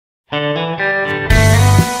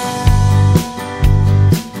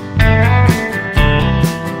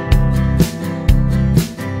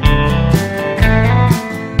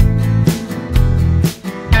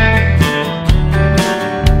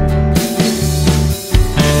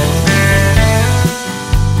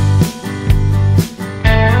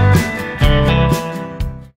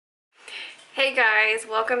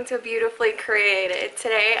welcome to Beautifully Created.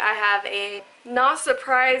 Today I have not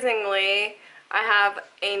surprisingly, I have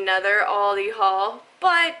another Aldi haul,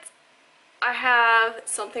 but I have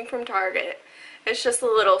something from Target. It's just a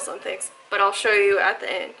little something, but I'll show you at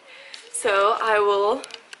the end. So I will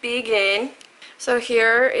begin. So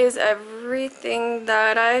here is everything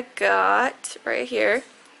that I got right here,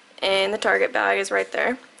 and the Target bag is right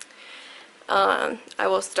there. I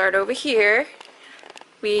will start over here.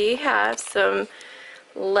 We have some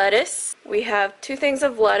lettuce. We have 2 things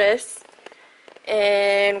of lettuce,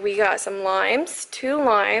 and we got some limes, 2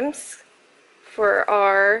 limes for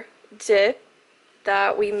our dip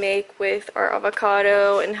that we make with our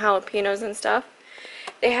avocado and jalapenos and stuff.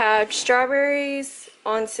 They had strawberries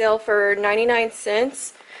on sale for 99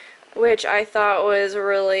 cents, which I thought was a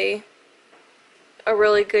really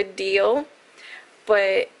good deal,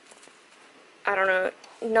 but I don't know,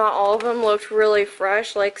 not all of them looked really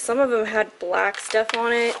fresh. Like, some of them had black stuff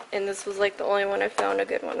on it, and this was like the only one I found a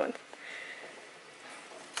good one with.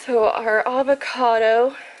 So our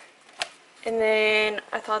avocado, and then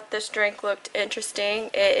I thought this drink looked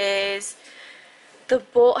interesting. It is the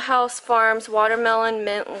Bolthouse Farms Watermelon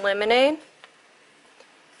Mint Lemonade,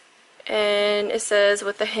 and it says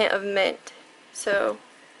with a hint of mint. So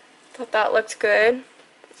I thought that looked good.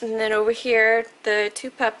 And then over here, the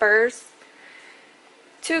 2 peppers,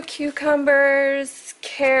 2 cucumbers,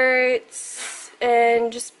 carrots,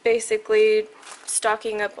 and just basically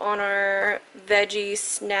stocking up on our veggie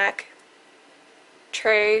snack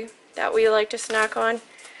tray that we like to snack on.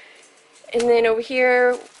 And then over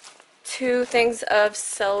here, 2 things of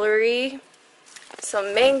celery,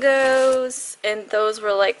 some mangoes, and those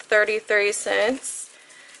were like 33 cents.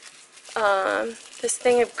 This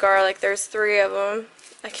thing of garlic, there's 3 of them.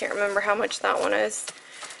 I can't remember how much that one is.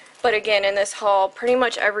 But again, in this haul, pretty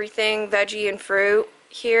much everything veggie and fruit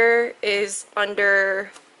here is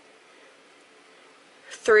under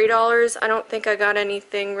 $3. I don't think I got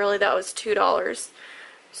anything really that was $2.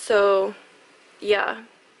 So, yeah.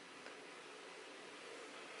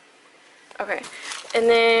 Okay. And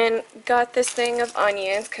then got this thing of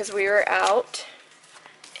onions because we were out.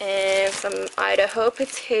 And some Idaho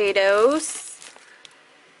potatoes.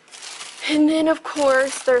 And then, of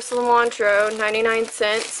course, there's cilantro, 99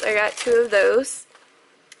 cents. I got 2 of those.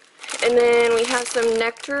 And then we have some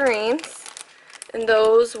nectarines, and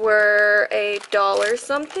those were $1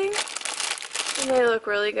 something. And they look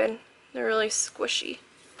really good. They're really squishy.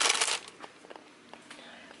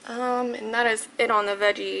 And that is it on the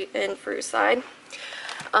veggie and fruit side.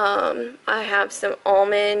 I have some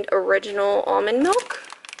original almond milk.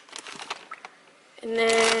 And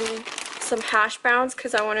then some hash browns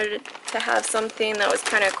because I wanted to have something that was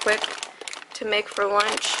kind of quick to make for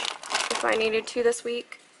lunch if I needed to this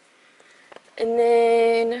week. And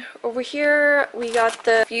then over here we got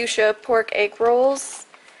the fuchsia pork egg rolls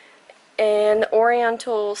and the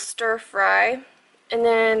oriental stir fry, and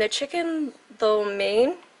then the chicken lo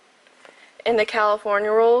mein and the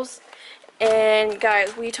California rolls. And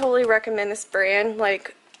guys, we totally recommend this brand.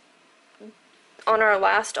 Like, on our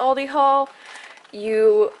last Aldi haul,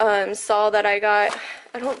 you saw that I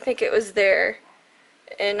don't think it was there,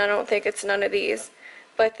 and I don't think it's none of these,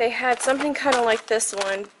 but they had something kind of like this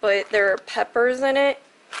one, but there were peppers in it,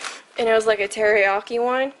 and it was like a teriyaki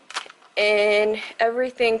one, and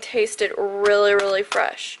everything tasted really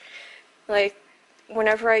fresh. Like,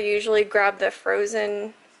 whenever I usually grab the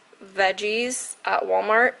frozen veggies at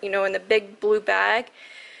Walmart, you know, in the big blue bag,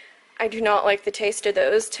 I do not like the taste of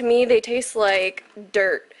those. To me, they taste like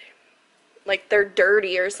dirt. Like they're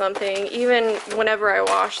dirty or something, even whenever I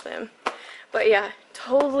wash them. But yeah,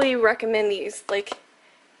 totally recommend these. Like,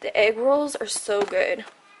 the egg rolls are so good.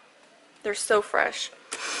 They're so fresh.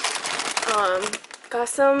 Got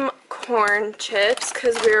some corn chips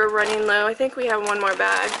because we were running low. I think we have 1 more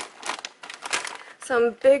bag.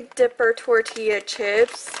 Some Big Dipper tortilla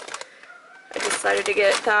chips. I decided to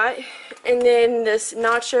get that. And then this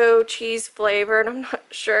nacho cheese flavored. I'm not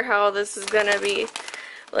sure how this is gonna be.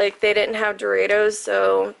 Like, they didn't have Doritos,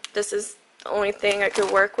 so this is the only thing I could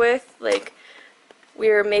work with. Like, we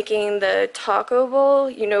were making the taco bowl,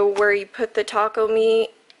 you know, where you put the taco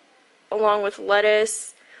meat along with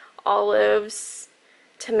lettuce, olives,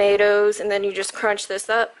 tomatoes, and then you just crunch this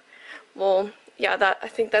up. Well, yeah, I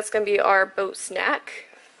think that's going to be our boat snack.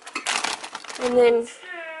 And then,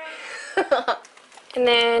 and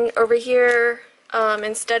then over here,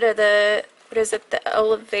 instead of the, what is it, the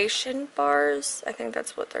elevation bars? I think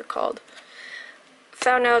that's what they're called.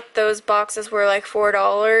 Found out those boxes were like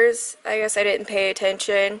 $4. I guess I didn't pay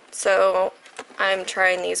attention, so I'm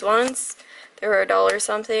trying these ones. They were $1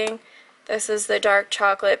 something. This is the dark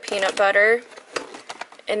chocolate peanut butter.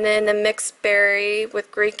 And then the mixed berry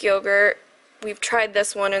with Greek yogurt. We've tried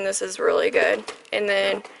this one and this is really good. And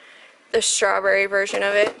then the strawberry version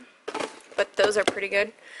of it. But those are pretty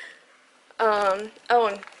good. Oh,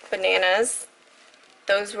 and bananas.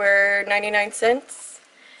 Those were 99 cents.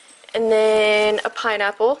 And then a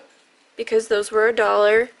pineapple, because those were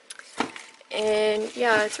 $1. And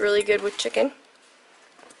yeah, it's really good with chicken.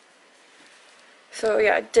 So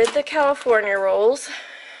yeah, I did the California rolls.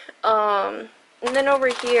 And then over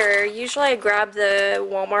here, usually I grab the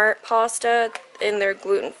Walmart pasta in their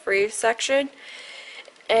gluten-free section.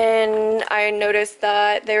 And I noticed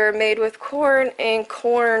that they were made with corn, and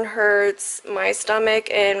corn hurts my stomach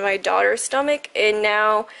and my daughter's stomach, and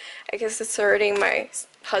now I guess it's hurting my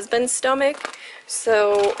husband's stomach.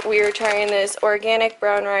 So we are trying this organic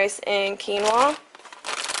brown rice and quinoa.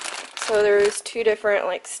 So there's two different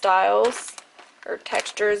like styles or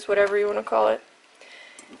textures, whatever you want to call it.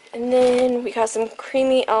 And then we got some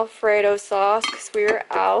creamy Alfredo sauce because we were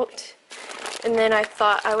out. And then I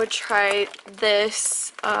thought I would try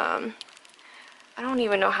this, I don't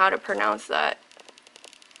even know how to pronounce that,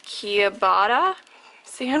 ciabatta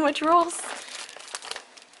sandwich rolls.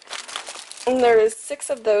 And there's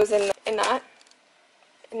 6 of those in that.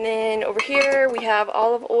 And then over here we have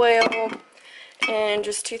olive oil and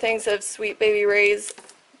just 2 things of Sweet Baby Ray's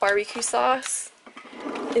barbecue sauce.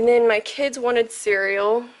 And then my kids wanted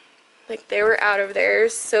cereal, like they were out of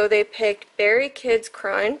theirs, so they picked Berry Kids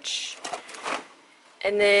Crunch.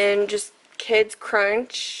 And then just Kids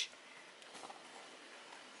Crunch.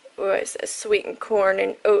 What is this? Sweetened corn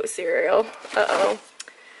and oat cereal. Uh-oh.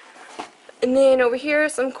 And then over here,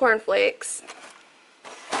 some cornflakes.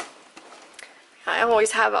 I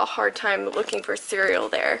always have a hard time looking for cereal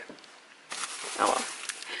there. Oh well.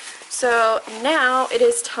 So now it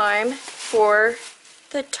is time for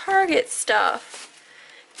the Target stuff.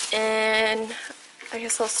 And I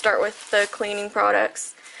guess I'll start with the cleaning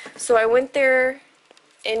products. So I went there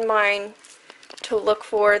in mind to look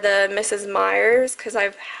for the Mrs. Meyer's because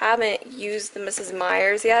I haven't used the Mrs.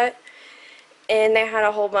 Meyer's yet, and they had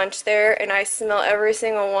a whole bunch there and I smell every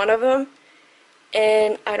single one of them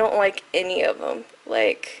and I don't like any of them.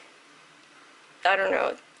 Like, I don't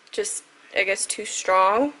know, just I guess too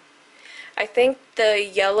strong. I think the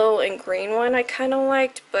yellow and green one I kind of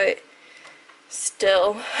liked, but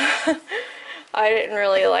still I didn't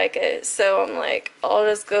really like it, so I'm like, I'll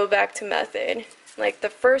just go back to method. Like the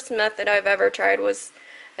first method I've ever tried was,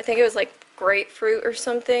 I think it was like grapefruit or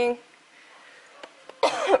something,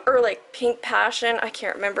 or like pink passion. I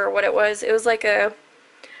can't remember what it was. It was like a,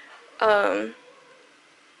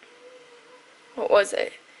 what was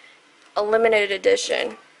it? A limited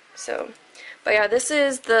edition. So, but yeah, this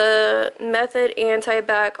is the Method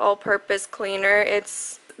Anti-Bac All-Purpose Cleaner.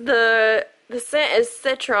 It's the scent is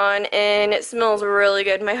citron and it smells really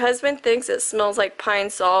good. My husband thinks it smells like pine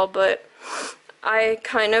sol, but I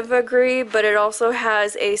kind of agree, but it also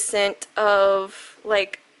has a scent of,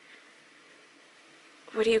 like,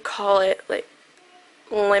 what do you call it? Like,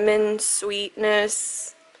 lemon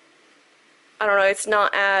sweetness. I don't know, it's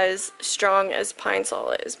not as strong as pine sol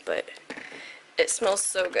is, but it smells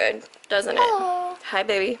so good, doesn't it? Hello. Hi,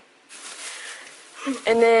 baby.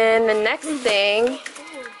 And then the next thing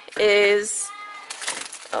is,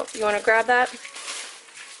 oh, you want to grab that?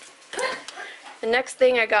 The next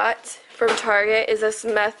thing I got from Target is this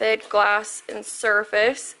Method Glass and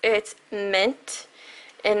Surface. It's mint,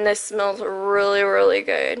 and this smells really, really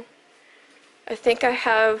good. I think I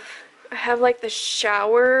have like the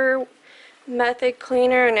shower Method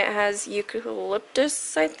cleaner, and it has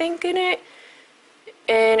eucalyptus, I think, in it.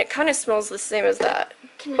 And it kind of smells the same as that,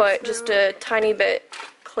 but just a tiny bit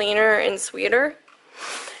cleaner and sweeter.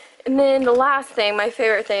 And then the last thing, my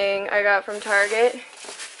favorite thing I got from Target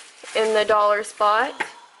in the dollar spot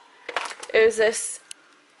is this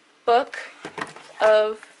book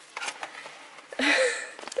of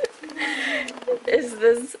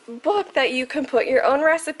that you can put your own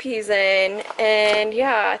recipes in. And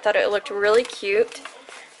yeah, I thought it looked really cute.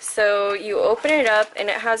 So you open it up and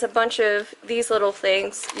it has a bunch of these little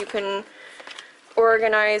things you can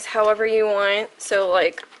organize however you want. So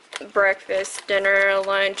like breakfast, dinner,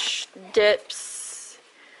 lunch, dips,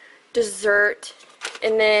 dessert.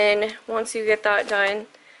 And then once you get that done,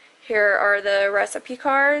 here are the recipe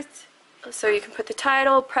cards. So you can put the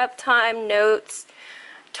title, prep time, notes,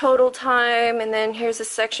 total time, and then here's a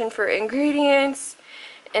section for ingredients,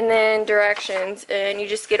 and then directions. And you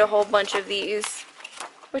just get a whole bunch of these,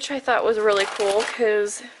 which I thought was really cool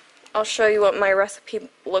because I'll show you what my recipe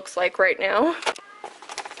looks like right now.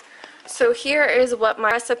 So here is what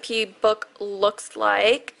my recipe book looks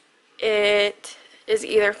like. It is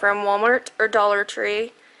either from Walmart or Dollar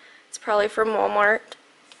Tree. probably from Walmart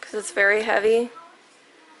because it's very heavy.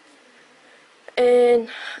 And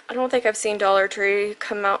I don't think I've seen Dollar Tree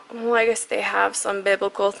come out. Well, I guess they have some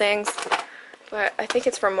biblical things, but I think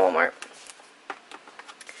it's from Walmart.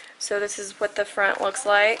 So this is what the front looks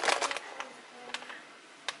like.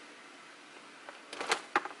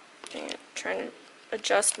 And trying to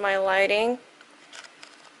adjust my lighting.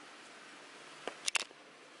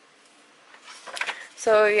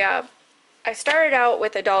 So yeah, I started out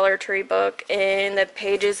with a Dollar Tree book and the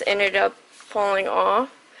pages ended up falling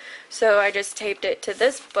off. So I just taped it to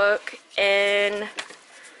this book, and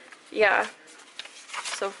yeah,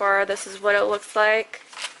 so far this is what it looks like.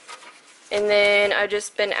 And then I've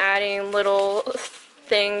just been adding little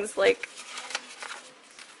things like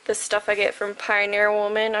the stuff I get from Pioneer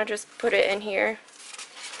Woman. I just put it in here.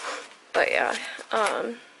 But yeah,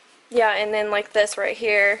 yeah, and then like this right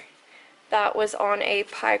here, that was on a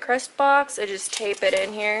pie crust box. I just tape it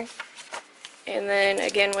in here. And then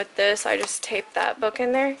again with this, I just tape that book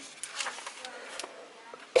in there.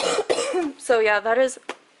 So yeah, that is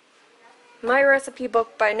my recipe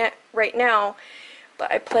book right now,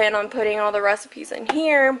 but I plan on putting all the recipes in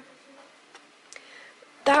here.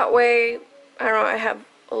 That way, I don't know, I have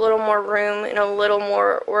a little more room and a little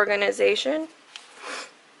more organization.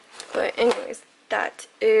 But anyways, that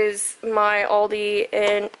is my Aldi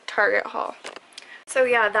and Target haul. So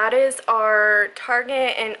yeah, that is our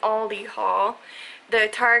Target and Aldi haul. The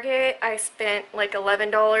Target, I spent like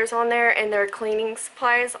 $11 on there, and their cleaning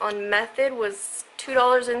supplies on Method was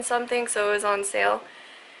 $2 and something, so it was on sale.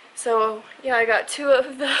 So yeah, I got 2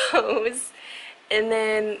 of those, and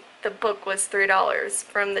then the book was $3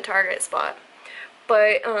 from the Target spot.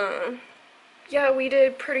 But yeah, we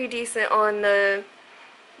did pretty decent on the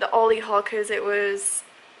Aldi haul because it was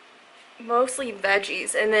mostly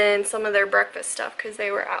veggies and then some of their breakfast stuff because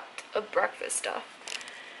they were out of breakfast stuff.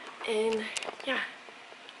 And yeah.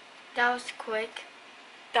 That was quick.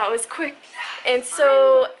 That was quick. And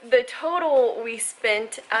so the total we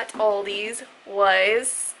spent at Aldi's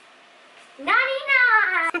was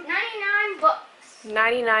 99 bucks.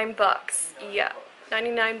 99 bucks. Yeah,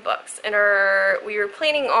 99 bucks. And we were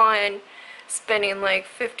planning on spending like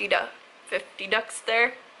 50 ducks there. 50 ducks? 50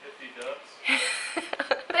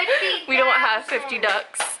 We don't have 50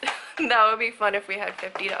 ducks. That would be fun if we had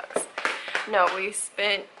 50 ducks. No, we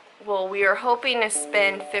spent, well, we were hoping to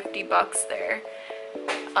spend 50 bucks there.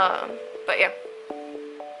 But yeah.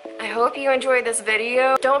 I hope you enjoyed this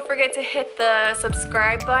video. Don't forget to hit the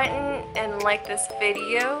subscribe button and like this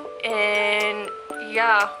video. And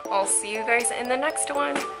yeah, I'll see you guys in the next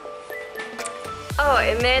one. Oh,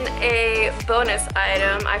 and then a bonus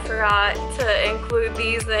item. I forgot to include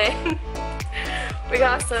these in. We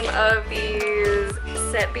got some of these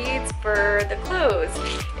scent beads for the clothes,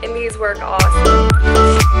 and these work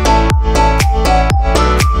awesome.